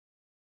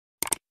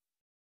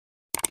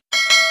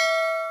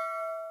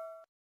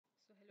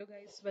Hello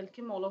guys,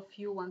 welcome all of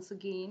you once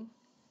again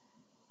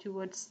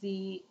towards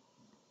the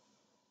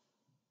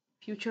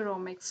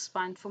Futuromics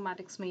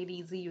Bioinformatics Made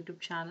Easy YouTube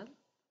channel.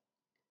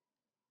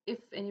 If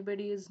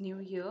anybody is new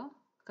here,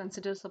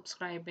 consider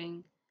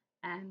subscribing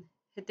and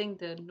hitting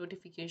the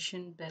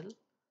notification bell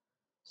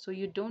so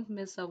you don't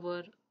miss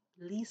our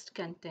least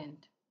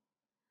content.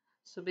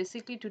 So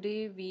basically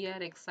today we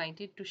are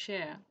excited to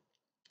share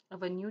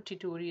our new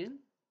tutorial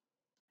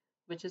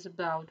which is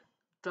about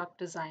drug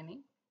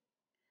designing.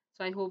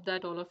 So I hope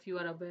that all of you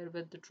are aware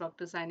with the drug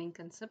designing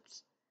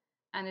concepts,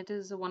 and it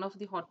is one of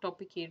the hot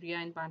topic area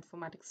in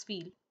bioinformatics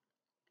field.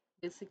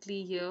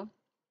 Basically here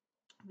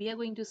we are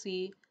going to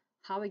see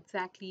how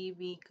exactly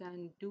we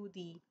can do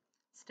the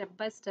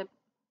step-by-step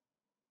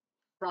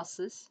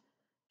process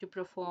to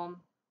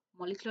perform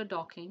molecular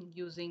docking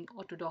using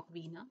AutoDock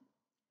Vina,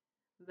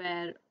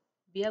 where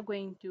we are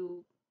going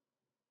to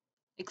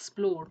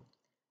explore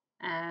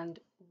and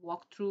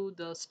walk through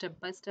the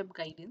step-by-step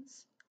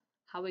guidance,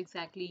 how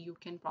exactly you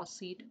can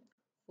proceed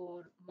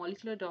for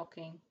molecular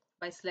docking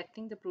by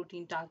selecting the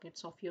protein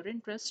targets of your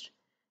interest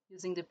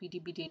using the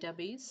PDB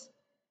database.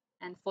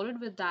 And followed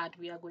with that,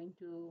 we are going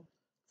to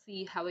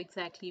see how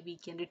exactly we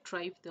can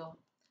retrieve the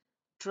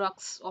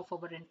drugs of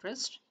our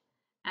interest.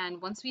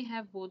 And once we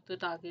have both the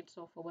targets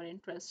of our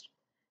interest,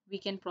 we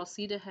can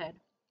proceed ahead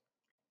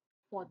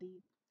for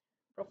the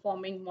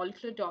performing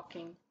molecular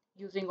docking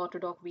using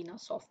AutoDock Vina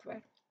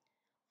software.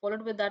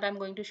 Followed with that, I'm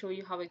going to show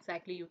you how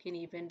exactly you can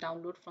even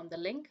download from the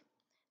link,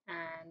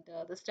 and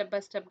the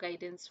step-by-step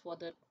guidance for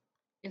the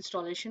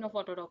installation of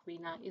AutoDock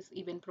Vina is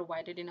even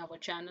provided in our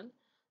channel.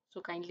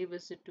 So kindly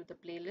visit to the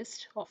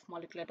playlist of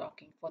molecular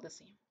docking for the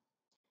same.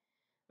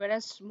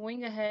 Whereas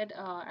moving ahead,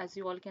 as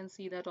you all can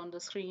see that on the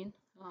screen,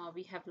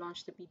 we have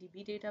launched the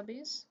PDB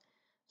database.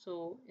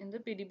 So in the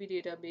PDB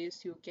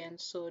database, you can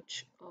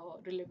search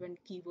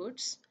relevant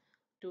keywords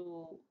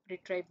to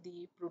retrieve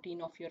the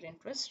protein of your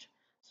interest.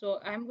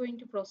 So I'm going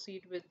to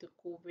proceed with the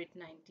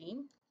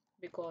COVID-19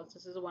 because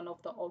this is one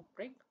of the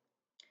outbreak,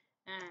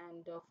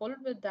 and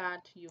followed with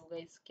that, you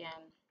guys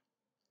can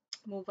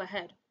move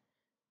ahead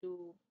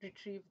to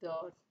retrieve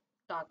the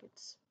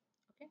targets.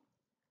 Okay,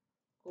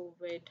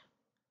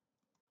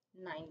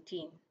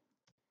 COVID-19.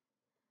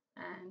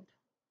 And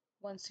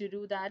once you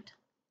do that,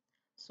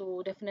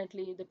 so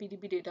definitely the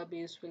PDB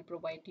database will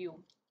provide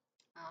you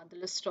the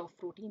list of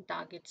protein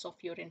targets of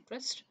your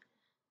interest.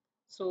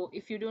 So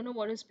if you don't know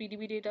what is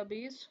PDB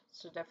database,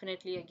 so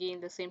definitely again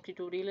the same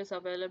tutorial is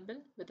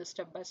available with the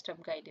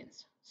step-by-step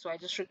guidance. So I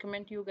just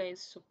recommend you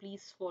guys, so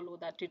please follow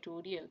that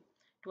tutorial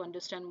to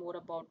understand more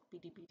about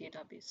PDB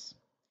database.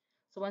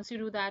 So once you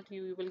do that,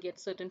 you will get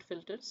certain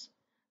filters.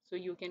 So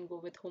you can go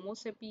with Homo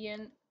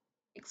sapien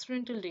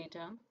experimental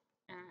data,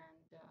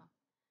 and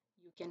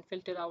you can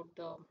filter out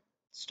the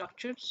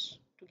structures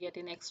to get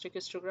in X-ray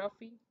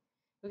crystallography.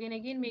 You can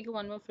again make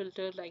one more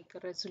filter like a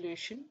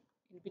resolution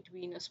in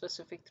between a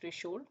specific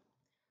threshold.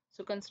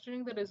 So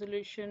considering the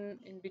resolution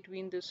in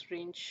between this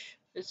range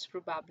is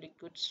probably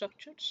good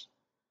structures.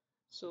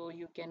 So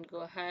you can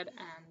go ahead,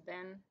 and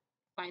then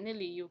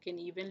finally you can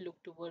even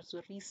look towards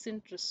the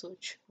recent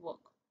research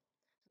work.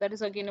 That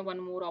is again one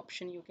more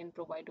option you can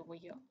provide over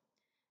here,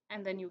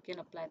 and then you can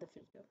apply the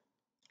filter.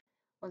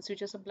 Once you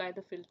just apply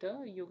the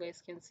filter, you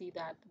guys can see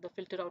that the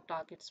filter out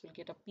targets will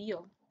get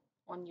appear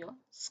on your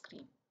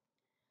screen.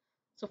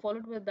 So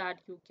followed with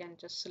that, you can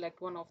just select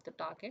one of the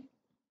target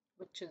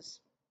which is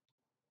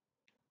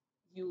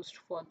used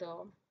for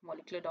the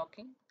molecular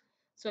docking.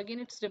 So again,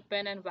 it's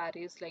depend and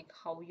varies like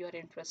how you're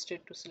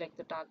interested to select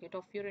the target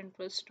of your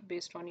interest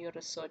based on your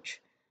research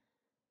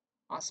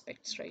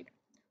aspects, right?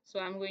 So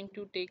I'm going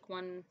to take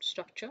one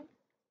structure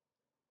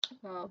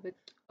with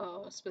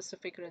a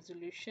specific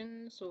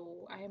resolution.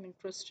 So I am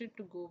interested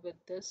to go with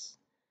this.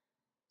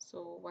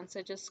 So once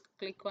I just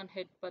click on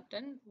hit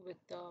button with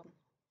the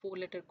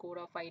 4-letter code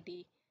of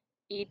ID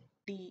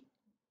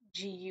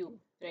 8DGU,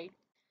 right?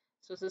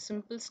 So the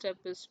simple step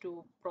is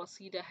to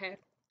proceed ahead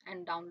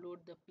and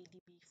download the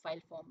PDB file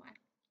format.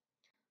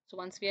 So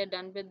once we are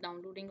done with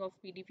downloading of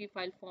PDB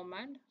file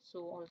format,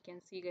 so all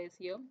can see guys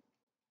here.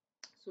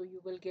 So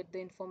you will get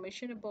the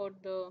information about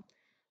the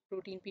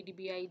protein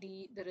PDB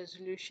ID, the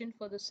resolution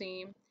for the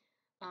same,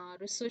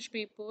 research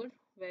paper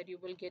where you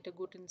will get a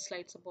good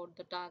insights about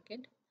the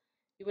target.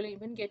 You will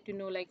even get to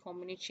know like how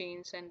many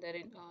chains and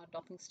their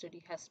docking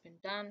study has been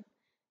done.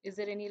 Is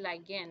there any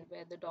ligand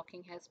where the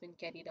docking has been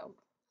carried out?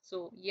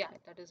 So yeah,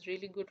 that is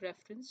really good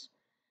reference.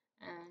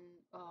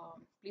 And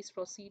please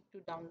proceed to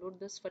download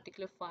this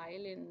particular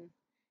file in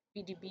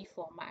PDB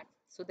format.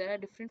 So there are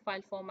different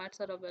file formats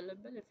are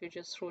available. If you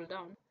just scroll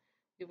down,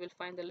 you will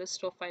find the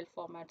list of file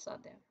formats are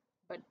there.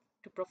 But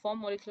to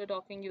perform molecular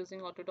docking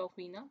using AutoDock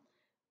Vina,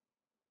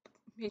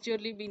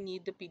 majorly we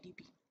need the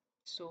PDB.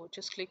 So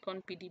just click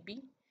on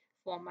PDB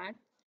format.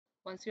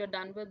 Once you are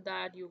done with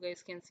that, you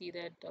guys can see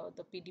that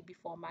the PDB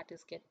format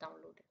is get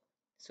downloaded.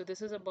 So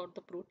this is about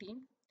the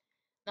protein.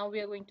 Now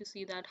we are going to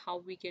see that how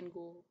we can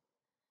go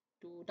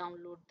to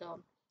download the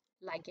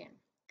ligand,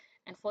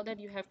 and for that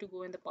you have to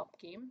go in the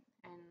pubchem,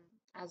 and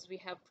as we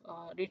have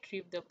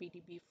retrieved the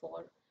PDB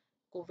for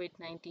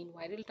COVID-19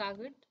 viral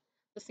target.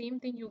 The same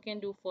thing you can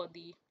do for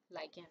the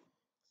ligand.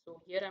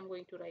 So here I'm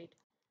going to write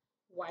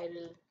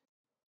viral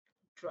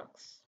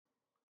drugs.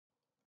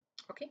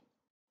 Okay.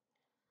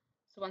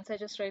 So once I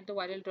just write the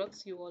viral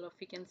drugs, all of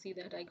you can see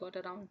that I got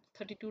around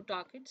 32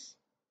 targets.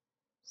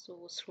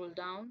 So scroll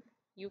down.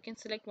 You can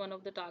select one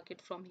of the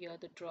target from here,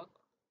 the drug.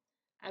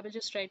 I will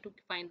just try to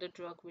find the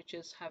drug which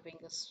is having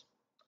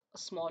a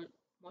small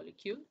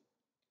molecule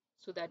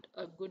so that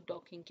a good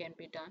docking can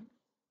be done.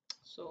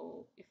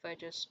 So if I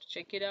just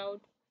check it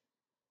out,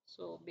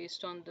 so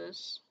based on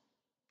this,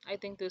 I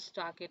think this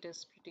target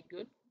is pretty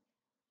good.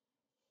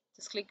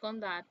 Just click on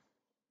that,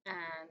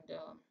 and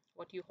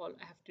what you all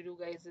have to do,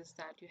 guys, is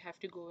that you have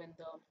to go in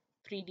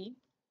the 3D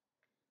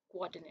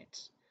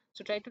coordinates.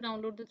 So try to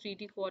download the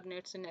 3D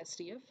coordinates in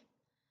SDF.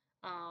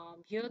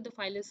 Here the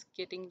file is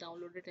getting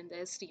downloaded in the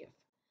SDF.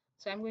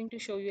 So I'm going to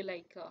show you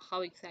like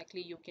how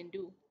exactly you can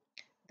do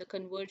the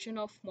conversion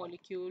of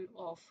molecule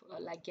of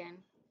ligand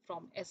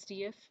from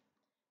SDF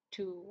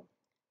to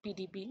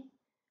PDB,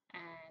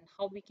 and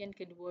how we can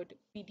convert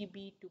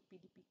PDB to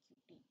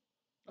PDBQT.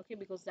 Okay,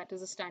 because that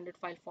is a standard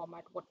file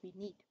format what we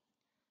need.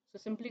 So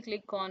simply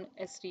click on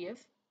SDF.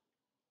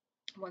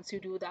 Once you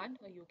do that,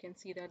 you can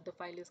see that the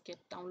file is get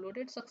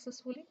downloaded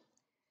successfully,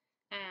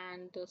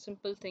 and the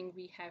simple thing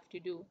we have to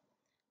do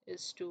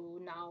is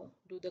to now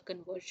do the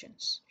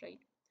conversions, right?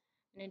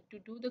 And to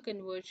do the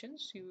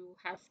conversions, you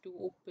have to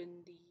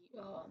open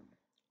the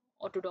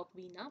AutoDock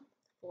Vina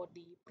for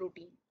the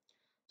protein.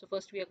 So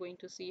first we are going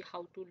to see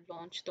how to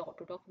launch the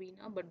AutoDock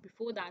Vina, but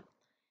before that,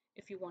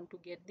 if you want to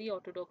get the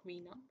AutoDock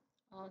Vina,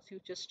 so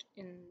you just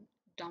in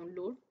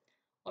download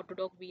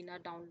AutoDock Vina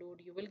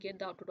download, you will get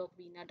the AutoDock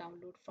Vina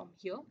download from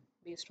here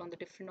based on the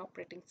different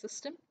operating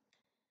system.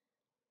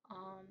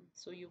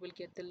 So you will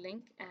get the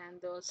link, and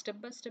the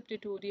step-by-step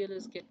tutorial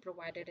is get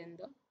provided in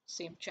the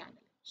same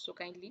channel. So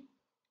kindly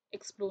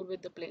explore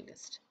with the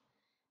playlist.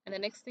 And the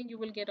next thing, you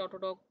will get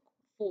AutoDock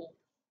 4.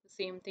 The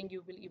same thing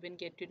you will even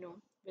get to know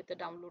with the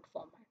download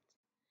format.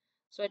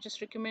 So I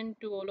just recommend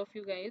to all of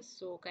you guys,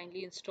 so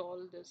kindly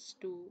install this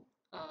two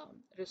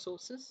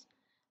resources.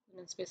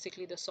 And it's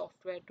basically the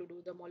software to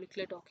do the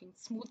molecular docking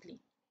smoothly.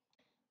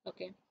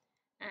 Okay,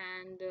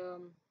 and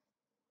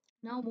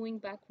now moving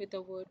back with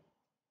our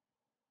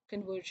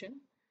conversion.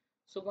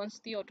 So once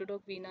the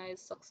AutoDock Vina is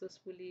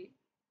successfully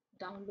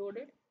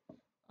downloaded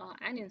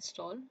and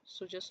installed,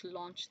 so just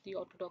launch the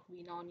AutoDock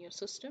Vina on your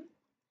system.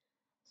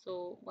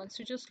 So once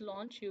you just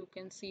launch, you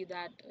can see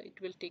that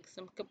it will take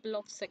some couple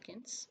of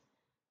seconds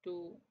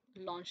to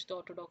launch the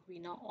AutoDock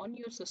Vina on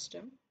your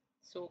system.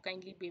 So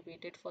kindly be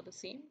waited for the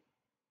same.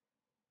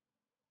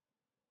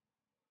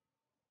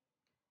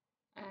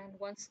 And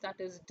once that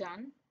is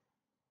done,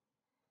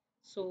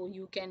 so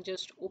you can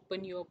just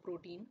open your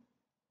protein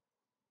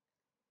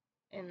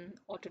in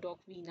AutoDock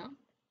Vina.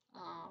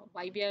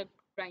 Why we are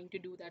trying to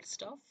do that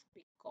stuff?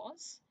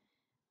 Because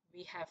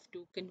we have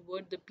to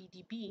convert the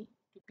PDB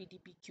to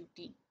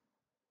PDBQT,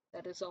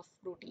 that is of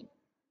protein.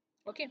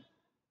 Okay,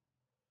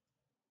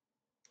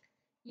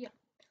 yeah.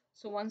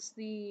 So once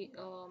the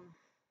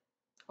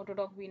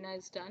AutoDock Vina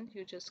is done,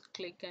 you just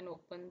click and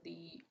open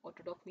the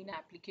AutoDock Vina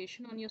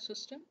application on your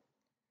system.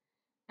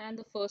 And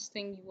the first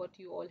thing what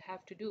you all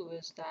have to do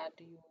is that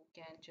you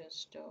can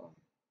just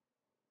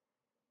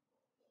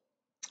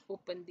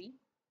open the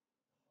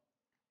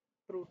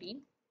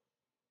protein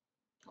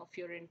of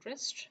your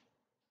interest,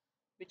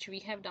 which we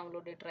have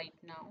downloaded right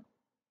now.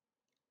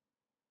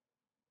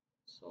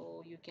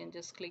 So you can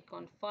just click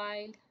on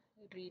file,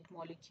 read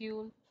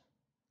molecule,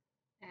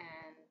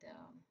 and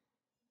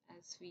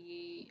as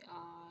we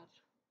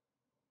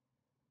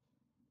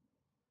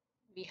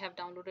have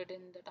downloaded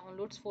in the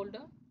downloads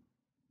folder.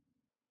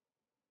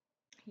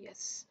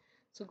 Yes,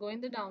 so go in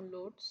the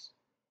downloads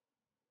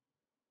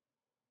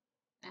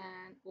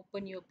and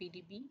open your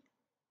PDB.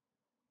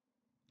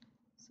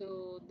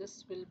 So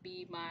this will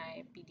be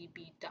my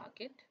PDB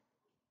target.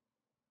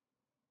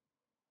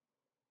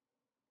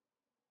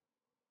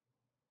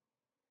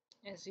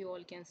 As you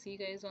all can see,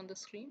 guys, on the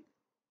screen.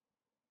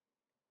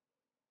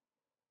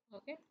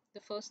 Okay,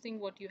 the first thing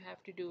what you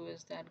have to do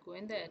is that go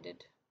in the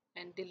edit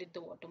and delete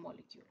the water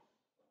molecule.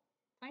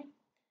 Fine.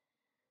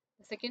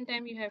 The second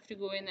time you have to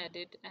go in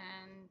edit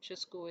and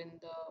just go in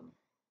the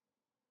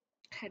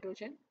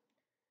hydrogen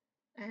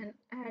and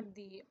add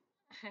the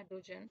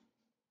hydrogen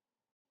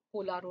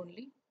polar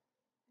only,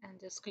 and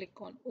just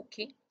click on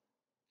OK.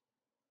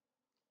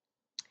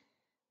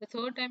 The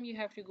third time you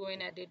have to go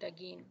in edit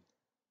again,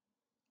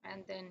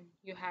 and then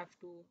you have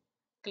to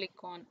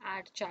click on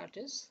add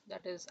charges,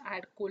 that is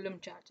add column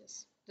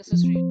charges. This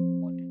is really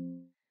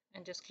important,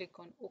 and just click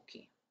on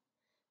OK.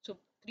 So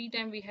 3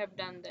 times we have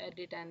done the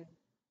edit and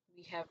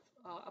we have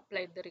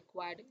applied the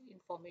required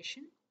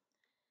information.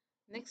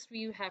 Next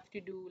we have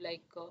to do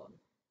like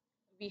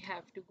we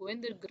have to go in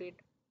the grid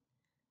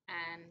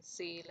and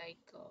say like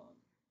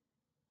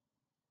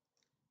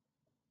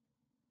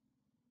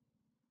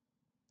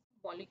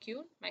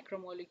molecule,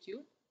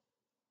 macromolecule.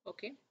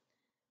 Okay,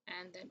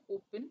 and then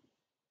open.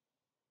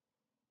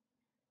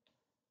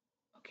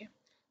 Okay,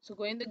 so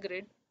go in the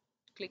grid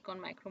click on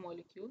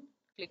macromolecule,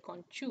 click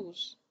on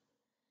choose,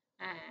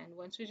 and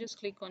once you just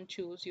click on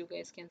choose, you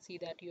guys can see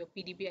that your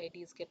PDB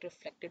IDs get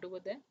reflected over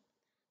there.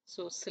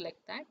 So select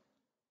that.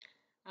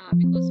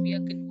 Because we are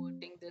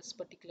converting this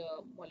particular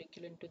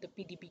molecule into the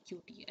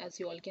PDBQT. As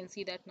you all can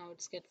see that now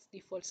it gets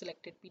default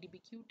selected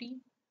PDBQT.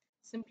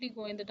 Simply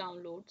go in the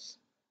downloads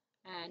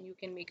and you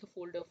can make a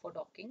folder for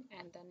docking,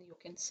 and then you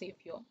can save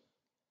your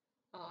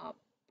uh,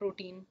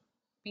 protein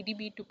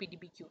PDB to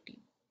PDBQT.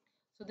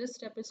 So this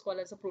step is called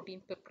as a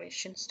protein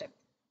preparation step.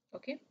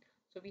 Okay,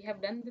 so we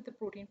have done with the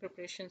protein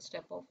preparation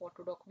step of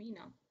AutoDock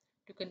Vina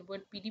to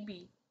convert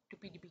PDB to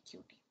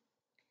PDBQT.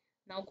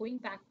 Now going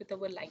back with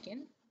our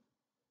ligand.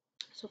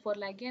 So for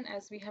ligand,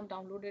 as we have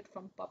downloaded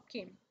from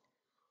PubChem,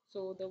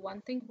 so the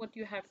one thing what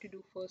you have to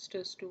do first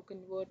is to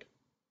convert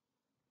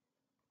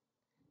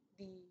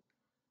the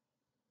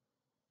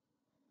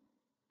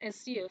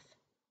SDF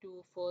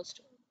to first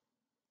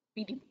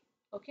PDB.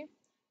 Okay,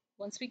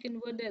 once we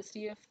convert the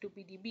SDF to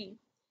PDB,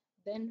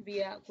 then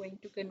we are going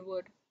to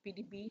convert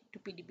PDB to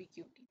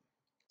PDBQT.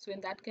 So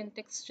in that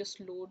context, just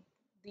load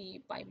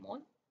the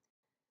PyMol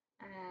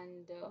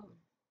and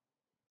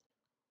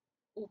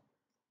op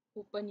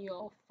open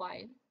your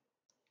file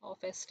of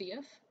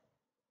SDF.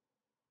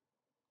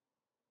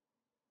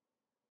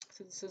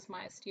 So this is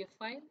my SDF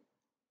file.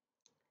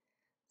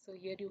 So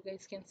here you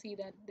guys can see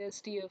that the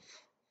SDF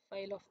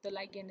file of the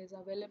ligand is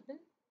available.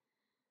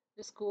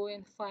 Just go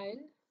in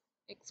file,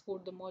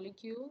 export the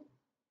molecule,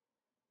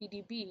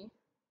 PDB,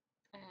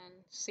 and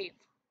save.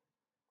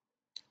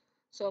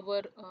 So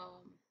our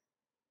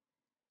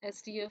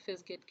SDF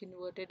is get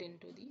converted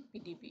into the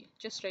PDB.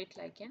 Just write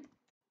ligand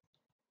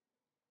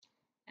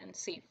and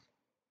save.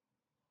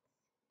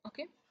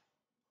 Okay.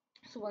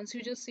 So once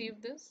you just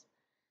save this,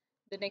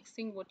 the next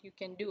thing what you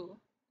can do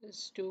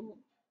is to,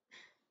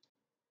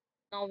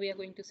 now we are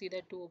going to see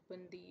that to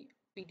open the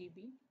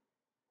PDB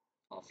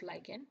of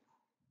ligand,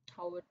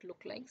 how it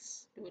look like,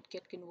 do it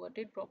get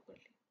converted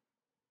properly.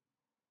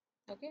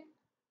 Okay,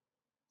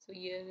 so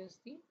here is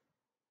the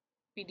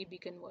PDB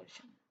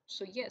conversion.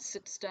 So yes,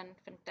 it's done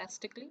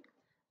fantastically.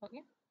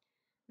 Okay,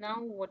 now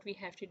what we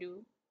have to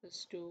do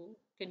is to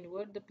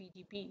convert the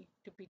PDB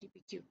to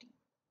PDBQT.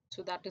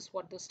 So that is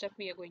what the step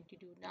we are going to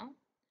do now.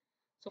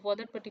 So for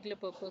that particular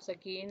purpose,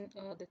 again,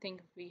 the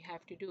thing we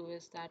have to do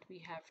is that we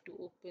have to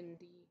open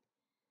the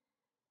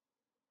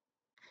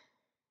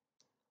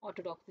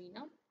AutoDock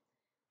Vina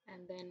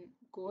and then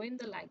go in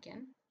the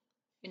ligand,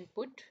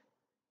 input,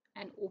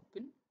 and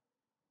open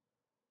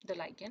the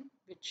ligand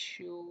which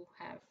you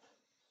have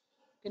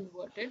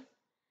converted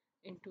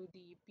into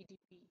the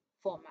PDB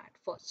format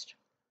first.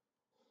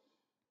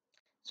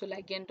 So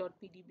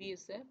ligand.pdb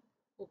is there,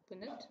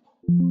 open it.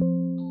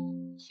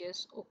 So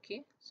yes,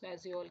 okay. So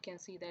as you all can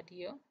see that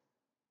here,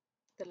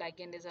 the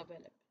ligand is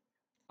available.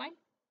 Fine.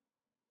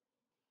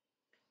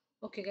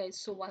 Okay guys,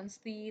 so once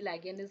the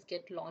ligand is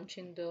get launched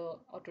in the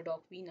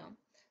AutoDock Vina,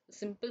 the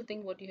simple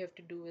thing what you have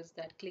to do is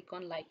that click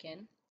on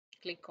ligand,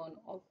 click on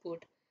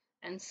output,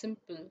 and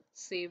simple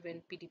save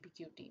in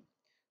PDBQT.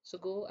 So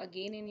go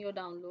again in your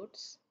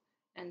downloads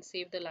and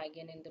save the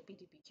ligand in the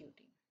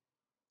PDBQT.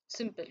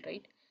 Simple,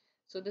 right?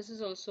 So this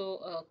is also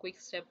a quick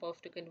step of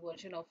the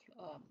conversion of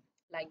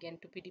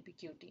ligand to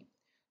PDBQT.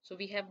 So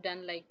we have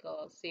done like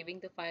saving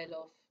the file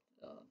of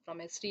from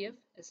SDF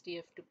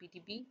to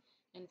PDB,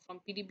 and from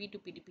PDB to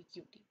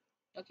PDBQT.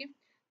 Okay.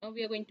 Now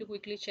we are going to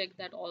quickly check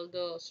that all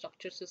the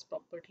structures is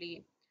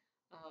properly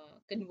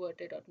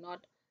converted or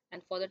not.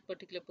 And for that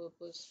particular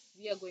purpose,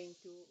 we are going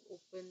to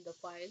open the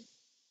file,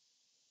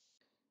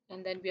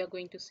 and then we are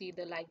going to see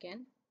the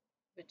ligand,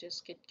 which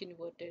is get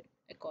converted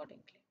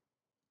accordingly.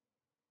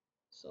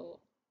 So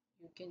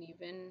you can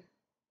even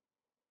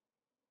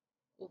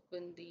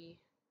open the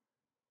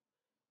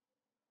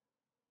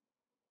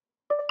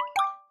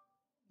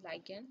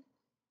ligand.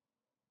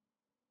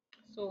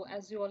 So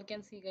as you all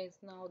can see guys,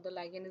 now the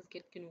ligand is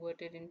get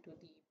converted into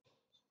the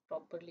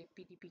properly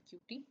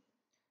PDBQT.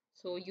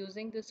 So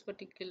using this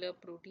particular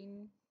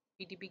protein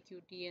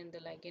PDBQT and the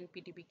ligand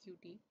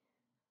PDBQT,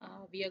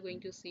 we are going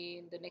to see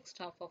in the next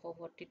half of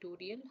our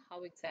tutorial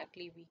how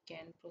exactly we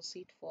can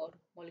proceed for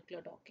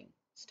molecular docking,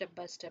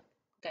 step-by-step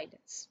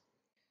guidance.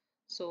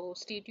 So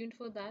stay tuned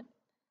for that.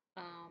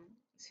 Um,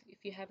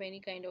 if you have any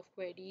kind of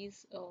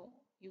queries,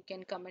 you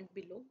can comment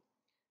below,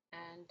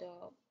 and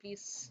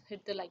please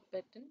hit the like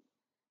button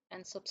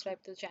and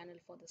subscribe to the channel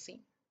for the same.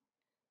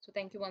 So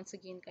thank you once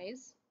again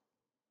guys.